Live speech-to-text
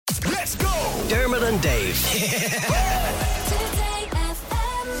Let's go! Dermot and Dave.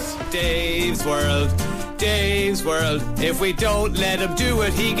 Dave's World. Dave's World. If we don't let him do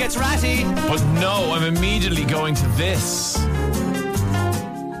it, he gets ratty. But no, I'm immediately going to this.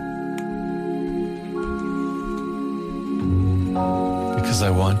 Because I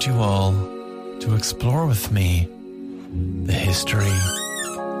want you all to explore with me the history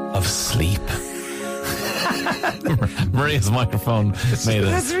of sleep. Maria's microphone made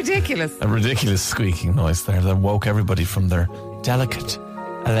That's ridiculous. a ridiculous squeaking noise there that woke everybody from their delicate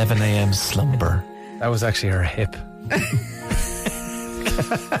 11 a.m. slumber. That was actually her hip.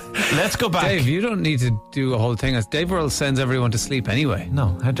 Let's go back. Dave, you don't need to do a whole thing. Dave World sends everyone to sleep anyway.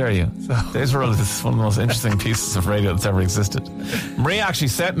 No, how dare you? Dave's World is one of the most interesting pieces of radio that's ever existed. Maria actually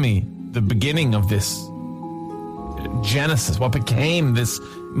sent me the beginning of this genesis, what became this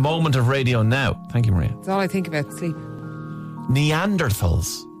moment of radio now. Thank you, Maria. That's all I think about, sleep.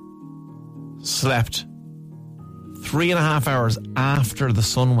 Neanderthals slept 3.5 hours after the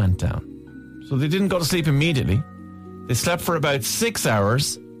sun went down. So they didn't go to sleep immediately. They slept for about 6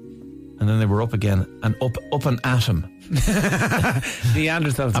 hours, and then they were up again and up and at him.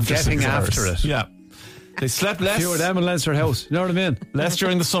 Neanderthals After getting 6 hours. after it. Yeah. They slept less. Few of them in Leinster House. You know what I mean? Less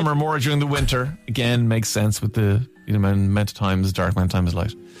during the summer, more during the winter. Again, makes sense with the amount of time is dark, amount of time is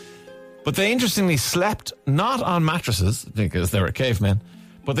light. But they interestingly slept not on mattresses, because they were cavemen,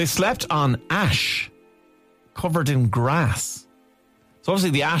 but they slept on ash covered in grass. So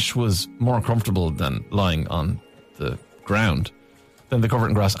obviously the ash was more comfortable than lying on the ground than the covered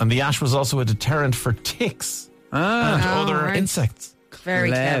in grass. And the ash was also a deterrent for ticks and other insects. Very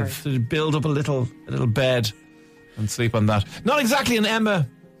clever. So you build up a little bed and sleep on that. Not exactly an Emma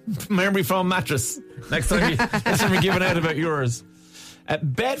memory foam mattress. Next time you're giving out about yours.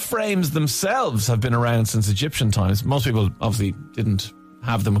 Bed frames themselves have been around since Egyptian times. Most people obviously didn't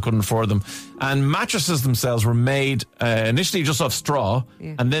have them, couldn't afford them. And mattresses themselves were made initially just off straw,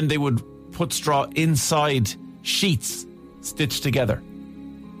 and then they would put straw inside sheets stitched together.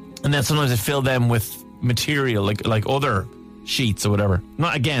 And then sometimes they fill them with material like other sheets or whatever.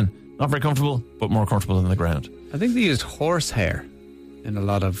 Not very comfortable, but more comfortable than the ground. I think they used horsehair in a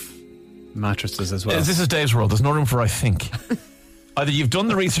lot of mattresses as well. This is Dave's World. There's no room for I think. Either you've done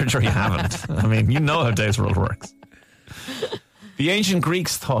the research or you haven't. I mean, you know how Dave's World works. The ancient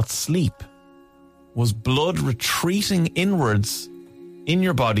Greeks thought sleep was blood retreating inwards in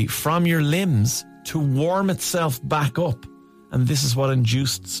your body from your limbs to warm itself back up. And this is what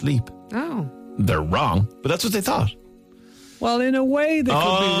induced sleep. Oh. They're wrong, but that's what they thought. Well, in a way, they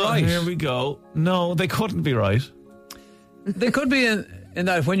could be right. Here we go. No, they couldn't be right. They could be in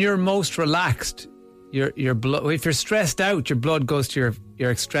that when you're most relaxed, your blood. If you're stressed out, your blood goes to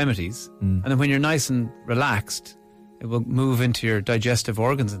your extremities, and then when you're nice and relaxed, it will move into your digestive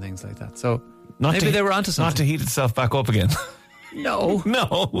organs and things like that. So maybe they were onto something. Not to heat itself back up again. No.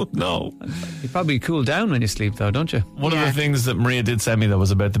 You probably cool down when you sleep, though, don't you? One of the things that Maria did send me, though, was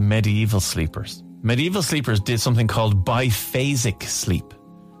about the medieval sleepers. Medieval sleepers did something called biphasic sleep.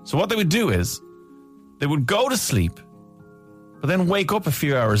 So what they would do is they would go to sleep, but then wake up a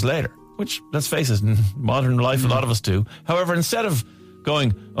few hours later, which, let's face it, in modern life, a lot of us do. However, instead of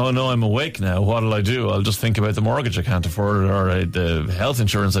going, oh no, I'm awake now, what'll I do? I'll just think about the mortgage I can't afford or the health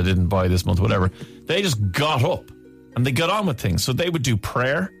insurance I didn't buy this month, whatever. They just got up and they got on with things. So they would do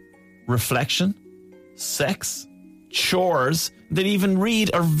prayer, reflection, sex, chores. They'd even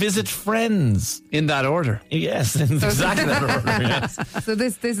read or visit friends. In that order. Yes, in exactly that order, yes. So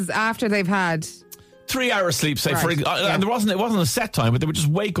this is after they've had 3 hours sleep, say, Right. and it wasn't a set time, but they would just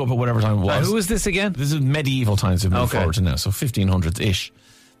wake up at whatever time it was. Who is this again? This is medieval times we've moved Okay. forward to now, so 1500s-ish.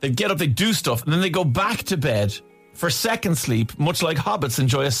 They'd get up, they'd do stuff, and then they go back to bed for second sleep, much like hobbits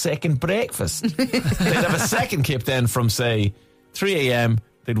enjoy a second breakfast. They'd have a second kip then from, say, 3 a.m.,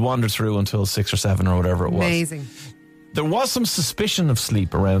 they'd wander through until 6 or 7 or whatever it was. amazing. There was some suspicion of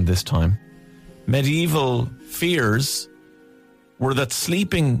sleep around this time. Medieval fears were that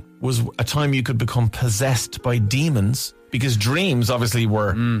sleeping was a time you could become possessed by demons, because dreams obviously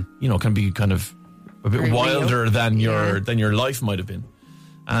were, can be kind of a bit Very wilder real. than your life might have been.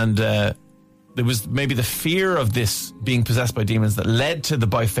 And there was maybe the fear of this being possessed by demons that led to the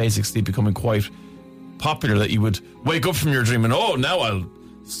biphasic sleep becoming quite popular, that you would wake up from your dream and, oh, now I'll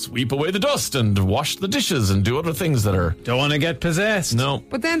sweep away the dust and wash the dishes and do other things that are... Don't want to get possessed. No.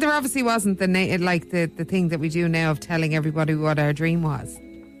 But then there obviously wasn't the thing that we do now of telling everybody what our dream was.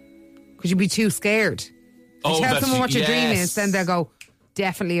 Because you'd be too scared. You tell someone what your dream is, then they'll go,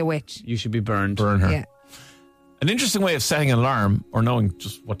 definitely a witch. You should be burned. Burn her. Yeah. An interesting way of setting an alarm or knowing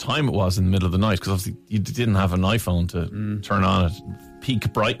just what time it was in the middle of the night, because obviously you didn't have an iPhone to turn on at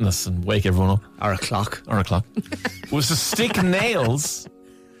peak brightness and wake everyone up. Or a clock. Was to stick nails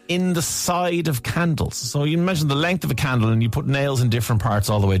in the side of candles. So you imagine the length of a candle and you put nails in different parts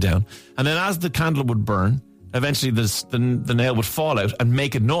all the way down. And then as the candle would burn, eventually the nail would fall out and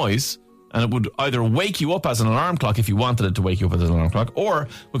make a noise. And it would either wake you up as an alarm clock if you wanted it to wake you up as an alarm clock, or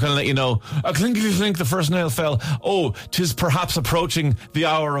would kind of let you know, a clinkety clink, the first nail fell. Oh, 'tis perhaps approaching the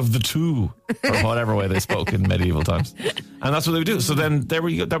hour of the two, or whatever way they spoke in medieval times. And that's what they would do. So then there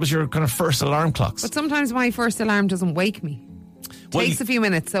we go. That was your kind of first alarm clocks. But sometimes my first alarm doesn't wake me. Takes a few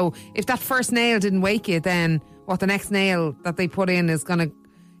minutes. So if that first nail didn't wake you, then the next nail that they put in is going to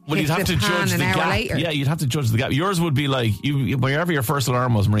you'd have to judge the gap. Later. Yeah, you'd have to judge the gap. Yours would be like, wherever your first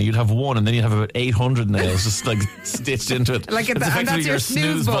alarm was, Marie, you'd have one and then you'd have about 800 nails just like stitched into it. Like and that's your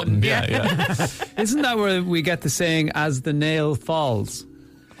snooze button. Yeah. Isn't that where we get the saying, as the nail falls?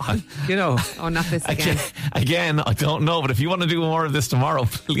 You know. Oh, not this again. Again, I don't know, but if you want to do more of this tomorrow,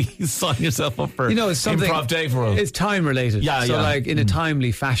 please sign yourself up for Improv Dave World. It's time related. So like in a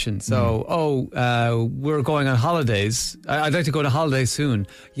timely fashion. So, we're going on holidays. I'd like to go on holiday soon.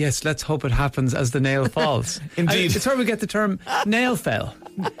 Yes, let's hope it happens as the nail falls. Indeed. It's where we get the term nail fell.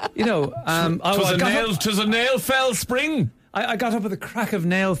 You know. 'Tis a nail fell spring. I got up with a crack of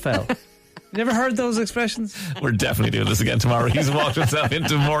nail fell. You never heard those expressions? We're definitely doing this again tomorrow. He's walked himself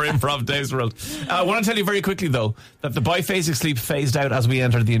into more Improv Dave's World. I want to tell you very quickly, though, that the biphasic sleep phased out as we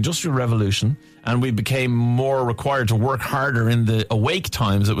entered the Industrial Revolution and we became more required to work harder in the awake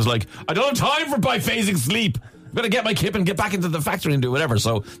times. It was like, I don't have time for biphasic sleep. I'm going to get my kip and get back into the factory and do whatever.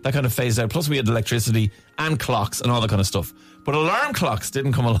 So that kind of phased out. Plus we had electricity and clocks and all that kind of stuff. But alarm clocks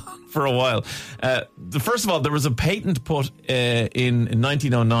didn't come along for a while. First of all, there was a patent put in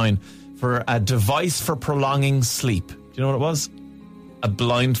 1909 for a device for prolonging sleep. Do you know what it was? A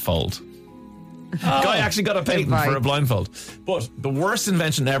blindfold. Guy actually got a patent for a blindfold. But the worst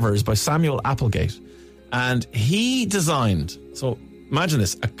invention ever is by Samuel Applegate. And he designed, so imagine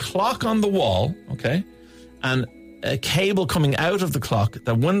this, a clock on the wall, okay, and a cable coming out of the clock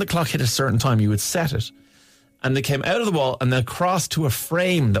that when the clock hit a certain time, you would set it. And they came out of the wall and then crossed to a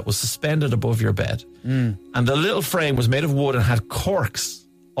frame that was suspended above your bed. And the little frame was made of wood and had corks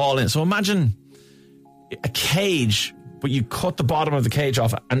all in. So imagine a cage, but you cut the bottom of the cage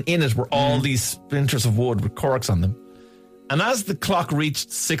off and in it were all these splinters of wood with corks on them. And as the clock reached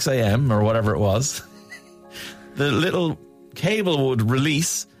 6 a.m. or whatever it was, the little cable would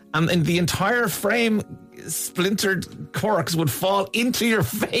release and in the entire frame, splintered corks would fall into your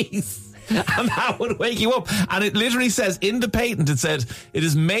face. And that would wake you up. And it literally says in the patent, it said, it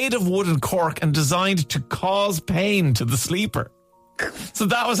is made of wood and cork and designed to cause pain to the sleeper. So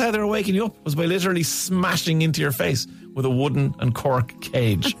that was how they were waking you up, was by literally smashing into your face with a wooden and cork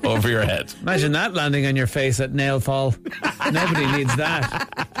cage over your head. Imagine that landing on your face at nail fall. Nobody needs that.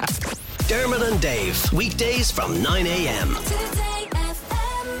 Dermot and Dave, weekdays from 9 a.m.